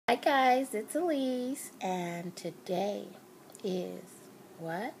Hi guys, it's Elise, and today is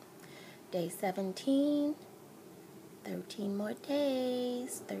what? Day 17. 13 more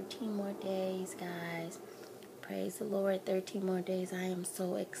days. 13 more days, guys. Praise the Lord. 13 more days. I am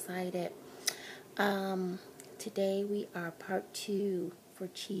so excited. Um, Today we are part 2 for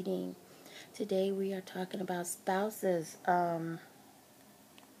cheating. Today we are talking about spouses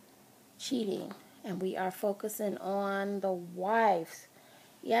cheating, and we are focusing on the wives.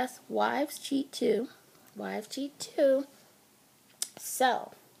 Yes, wives cheat too. Wives cheat too.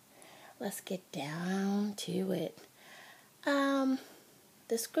 So, let's get down to it. Um,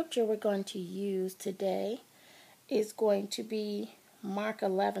 the scripture we're going to use today is going to be Mark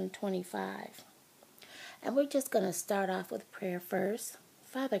 11:25. And we're just going to start off with prayer first.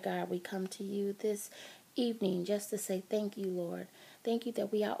 Father God, we come to you this evening just to say thank you, Lord. Thank you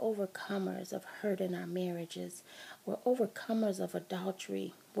that we are overcomers of hurt in our marriages. We're overcomers of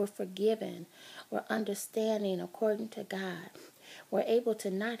adultery. We're forgiven. We're understanding according to God. We're able to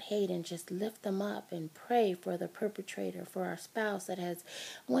not hate and just lift them up and pray for the perpetrator, for our spouse that has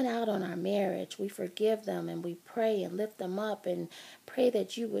went out on our marriage. We forgive them and we pray and lift them up and pray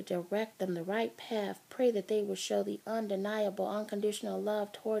that you would direct them the right path. Pray that they would show the undeniable, unconditional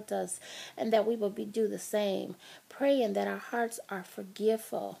love towards us and that we will do the same. Praying that our hearts are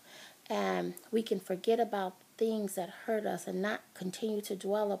forgiveful and we can forget about things that hurt us and not continue to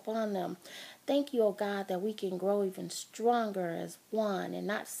dwell upon them. Thank you, oh God, that we can grow even stronger as one and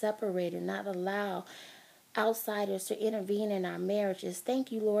not separate and not allow outsiders to intervene in our marriages.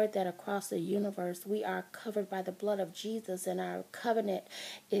 Thank you, Lord, that across the universe we are covered by the blood of Jesus and our covenant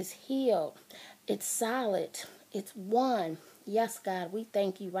is healed. It's solid. It's one. Yes, God, we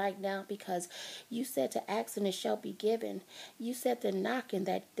thank you right now because you said to ask and it shall be given. You said to knock and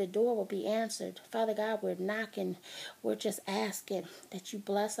that the door will be answered. Father God, we're knocking. We're just asking that you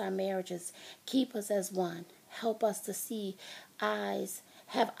bless our marriages. Keep us as one. Help us to see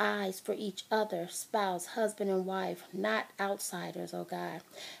have eyes for each other, spouse, husband, and wife, not outsiders, oh God.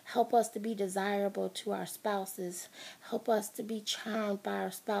 Help us to be desirable to our spouses. Help us to be charmed by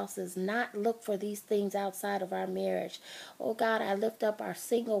our spouses, not look for these things outside of our marriage. Oh God, I lift up our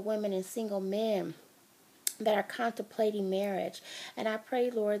single women and single men that are contemplating marriage. And I pray,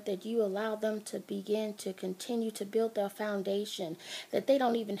 Lord, that you allow them to begin to continue to build their foundation, that they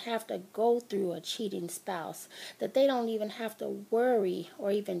don't even have to go through a cheating spouse, that they don't even have to worry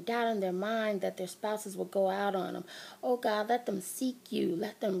or even doubt in their mind that their spouses will go out on them. Oh God, let them seek you,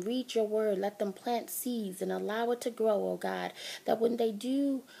 let them read your word, let them plant seeds and allow it to grow, oh God, that when they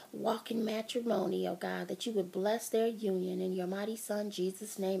do walk in matrimony, oh God, that you would bless their union in your mighty Son,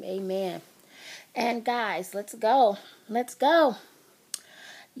 Jesus' name, amen. And guys, let's go. Let's go.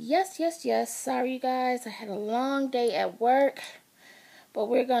 Yes, yes, yes. Sorry, you guys. I had a long day at work. But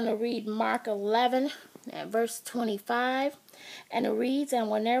we're going to read Mark 11 at verse 25. And it reads, "And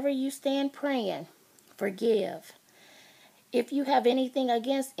whenever you stand praying, forgive. If you have anything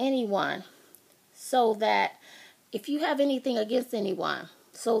against anyone, so that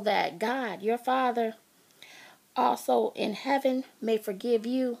God, your Father, also in heaven may forgive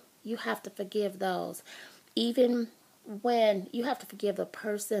you. You have to forgive those. Even when you have to forgive the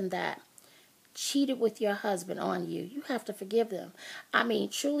person that cheated with your husband on you, you have to forgive them. I mean,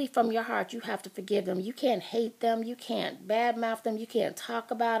 truly from your heart, you have to forgive them. You can't hate them. You can't badmouth them. You can't talk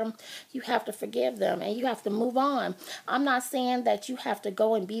about them. You have to forgive them and you have to move on. I'm not saying that you have to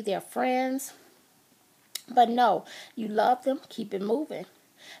go and be their friends, but no, you love them, keep it moving.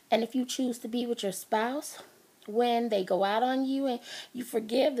 And if you choose to be with your spouse, when they go out on you and you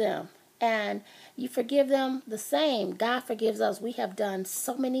forgive them and you forgive them the same. God forgives us. We have done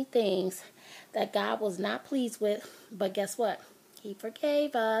so many things that God was not pleased with, but guess what? He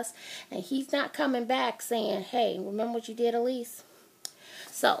forgave us and he's not coming back saying, hey, remember what you did, Elise?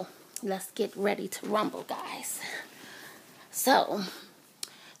 So let's get ready to rumble, guys. So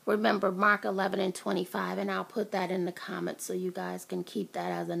remember Mark 11:25, and I'll put that in the comments so you guys can keep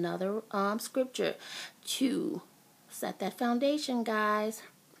that as another scripture to set that foundation, guys.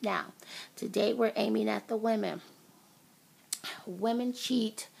 Now, today we're aiming at the women. Women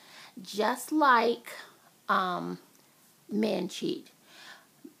cheat just like men cheat.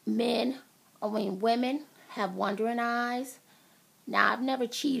 Women have wandering eyes. Now, I've never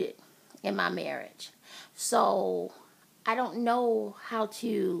cheated in my marriage, so I don't know how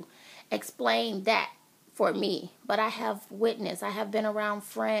to explain that for me, but I have witnessed. I have been around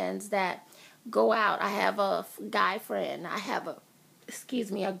friends that go out. I have a guy friend. I have a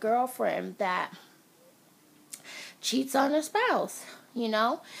girlfriend that cheats on her spouse. You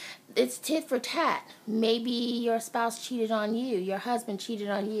know, it's tit for tat. Maybe your spouse cheated on you, your husband cheated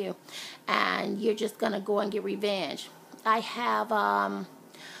on you, and you're just going to go and get revenge. I have a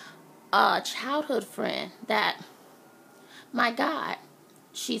childhood friend that, my God,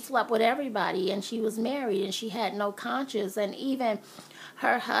 she slept with everybody and she was married and she had no conscience, and even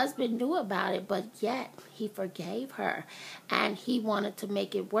her husband knew about it, but yet he forgave her and he wanted to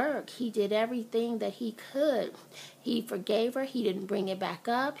make it work. He did everything that he could. He forgave her. He didn't bring it back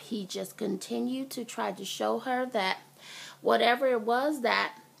up. He just continued to try to show her that whatever it was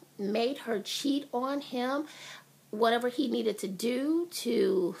that made her cheat on him, whatever he needed to do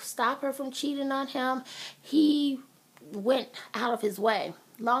to stop her from cheating on him, he went out of his way.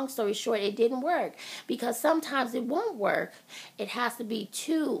 Long story short, it didn't work, because sometimes it won't work. It has to be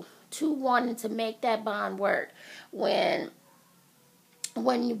two wanting to make that bond work. When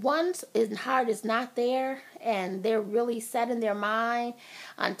one's heart is not there and they're really set in their mind,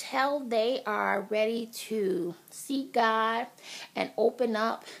 until they are ready to seek God and open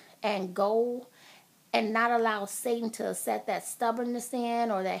up and go and not allow Satan to set that stubbornness in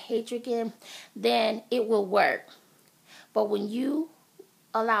or that hatred in, then it will work. But when you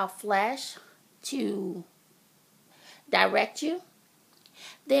allow flesh to direct you,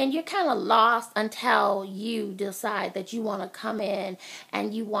 then you're kind of lost until you decide that you want to come in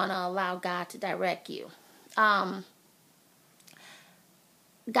and you want to allow God to direct you. God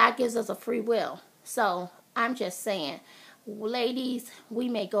gives us a free will. So I'm just saying, ladies, we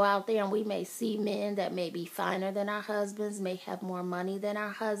may go out there and we may see men that may be finer than our husbands, may have more money than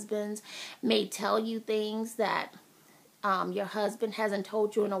our husbands, may tell you things that your husband hasn't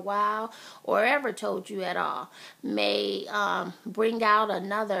told you in a while or ever told you at all, may bring out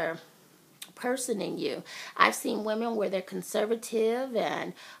another person in you. I've seen women where they're conservative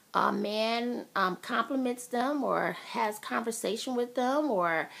and a man compliments them or has conversation with them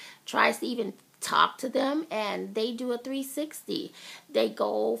or tries to even talk to them, and they do a 360. They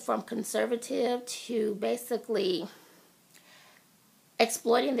go from conservative to basically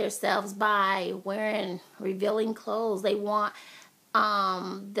exploiting themselves by wearing revealing clothes. They want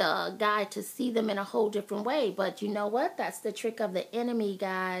the guy to see them in a whole different way. But you know what? That's the trick of the enemy,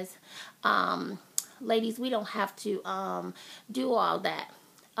 guys. Ladies, we don't have to do all that.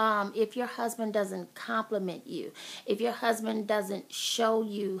 If your husband doesn't compliment you, if your husband doesn't show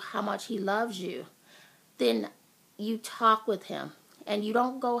you how much he loves you, then you talk with him and you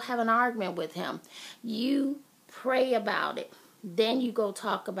don't go have an argument with him. You pray about it. Then you go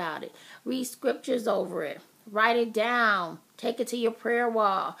talk about it. Read scriptures over it. Write it down. Take it to your prayer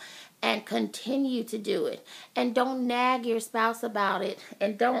wall and continue to do it. And don't nag your spouse about it.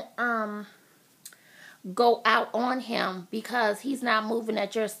 And don't go out on him because he's not moving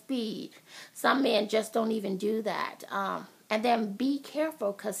at your speed. Some men just don't even do that. And then be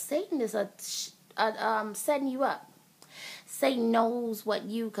careful, because Satan is setting you up. Satan knows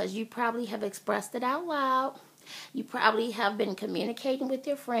because you probably have expressed it out loud. You probably have been communicating with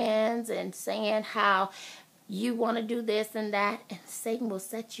your friends and saying how you want to do this and that, and Satan will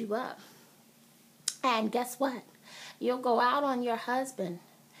set you up. And guess what? You'll go out on your husband,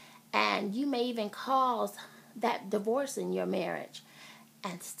 and you may even cause that divorce in your marriage.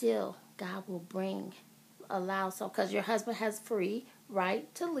 And still, God will because your husband has free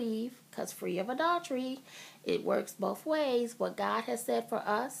right to leave, because free of adultery. It works both ways. What God has said for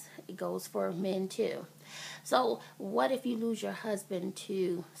us, it goes for men too. So what if you lose your husband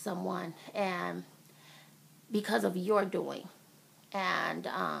to someone and because of your doing, and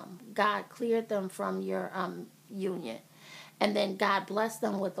God cleared them from your union, and then God blessed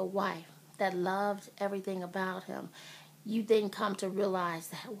them with a wife that loved everything about him? You then come to realize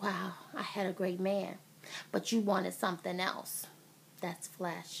that, wow, I had a great man, but you wanted something else. That's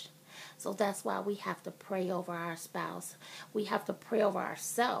flesh. So that's why we have to pray over our spouse. We have to pray over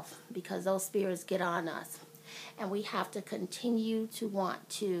ourselves, because those spirits get on us. And we have to continue to want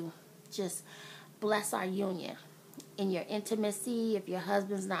to just bless our union. In your intimacy, if your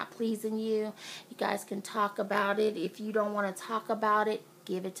husband's not pleasing you, you guys can talk about it. If you don't want to talk about it,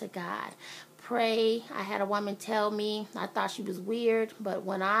 give it to God. Pray. I had a woman tell me, I thought she was weird, but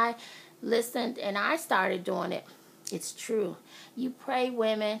when I listened and I started doing it, it's true. You pray,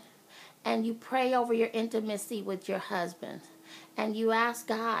 women, and you pray over your intimacy with your husband, and you ask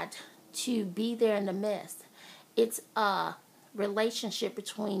God to be there in the midst. It's a relationship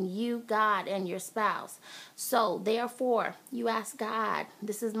between you, God, and your spouse. So therefore, you ask God,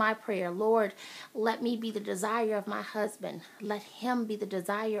 this is my prayer, Lord, let me be the desire of my husband. Let him be the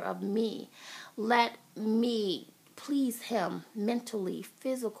desire of me. Let me please him mentally,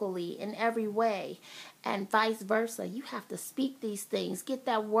 physically, in every way, and vice versa. You have to speak these things. Get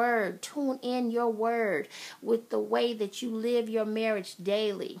that word. Tune in your word with the way that you live your marriage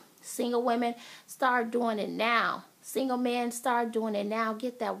daily. Single women, start doing it now. Single men, start doing it now.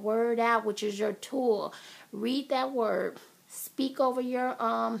 Get that word out, which is your tool. Read that word. Speak over your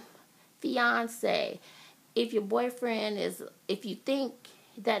fiance. If your boyfriend is, if you think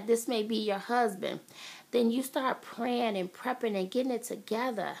that this may be your husband, then you start praying and prepping and getting it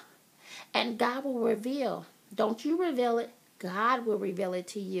together. And God will reveal. Don't you reveal it. God will reveal it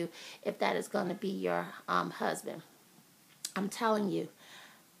to you if that is going to be your husband. I'm telling you,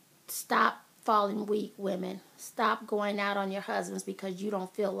 stop falling weak, women. Stop going out on your husbands because you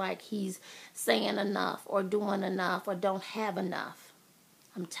don't feel like he's saying enough or doing enough or don't have enough.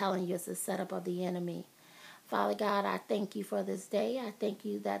 I'm telling you, it's a setup of the enemy. Father God, I thank you for this day. I thank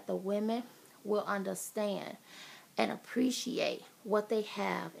you that the women will understand and appreciate what they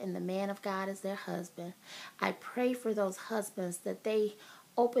have in the man of God as their husband. I pray for those husbands that they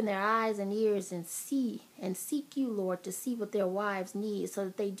open their eyes and ears and see and seek you, Lord, to see what their wives need so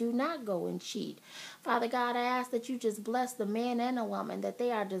that they do not go and cheat. Father God, I ask that you just bless the man and the woman, that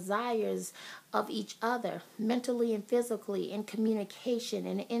they are desires of each other, mentally and physically, in communication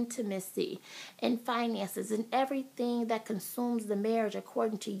and intimacy, in finances, and everything that consumes the marriage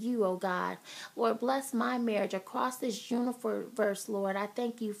according to you, oh God. Lord, bless my marriage across this universe, Lord. I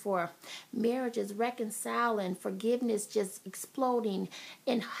thank you for marriages reconciling, forgiveness just exploding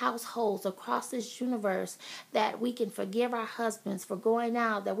in households across this universe, that we can forgive our husbands for going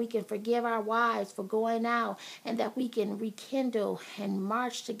out, that we can forgive our wives for going out, and that we can rekindle and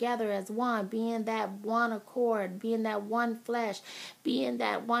march together as one, being that one accord, being that one flesh, being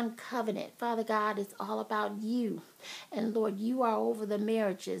that one covenant. Father God, it's all about you. And Lord, you are over the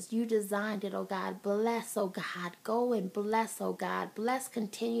marriages. You designed it, oh God. Bless, oh God. Go and bless, oh God. Bless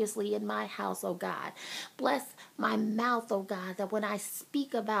continuously in my house, oh God. Bless my mouth, oh God, that when I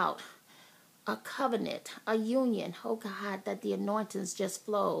speak about a covenant, a union, oh God, that the anointings just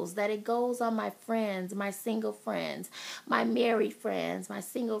flows, that it goes on my friends, my single friends, my married friends, my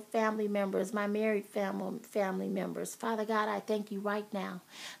single family members, my married family members. Father God, I thank you right now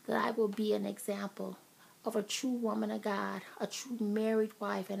that I will be an example of a true woman of God, a true married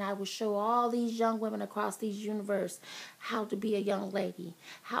wife, and I will show all these young women across these universe how to be a young lady,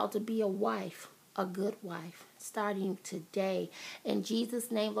 how to be a wife, a good wife, starting today. In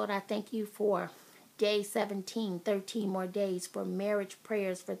Jesus' name, Lord, I thank you for day 17, 13 more days for marriage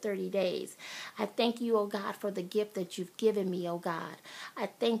prayers for 30 days. I thank you, oh God, for the gift that you've given me, oh God. I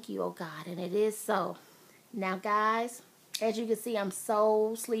thank you, oh God, and it is so. Now, guys, as you can see, I'm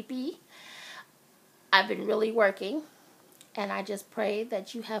so sleepy. I've been really working, and I just pray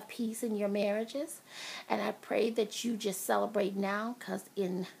that you have peace in your marriages, and I pray that you just celebrate now, because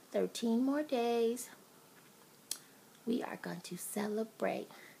in 13 more days, we are going to celebrate.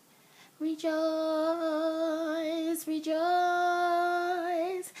 Rejoice, rejoice.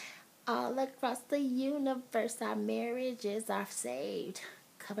 All across the universe, our marriages are saved,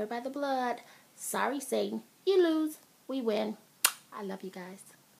 covered by the blood. Sorry, Satan, you lose, we win. I love you guys.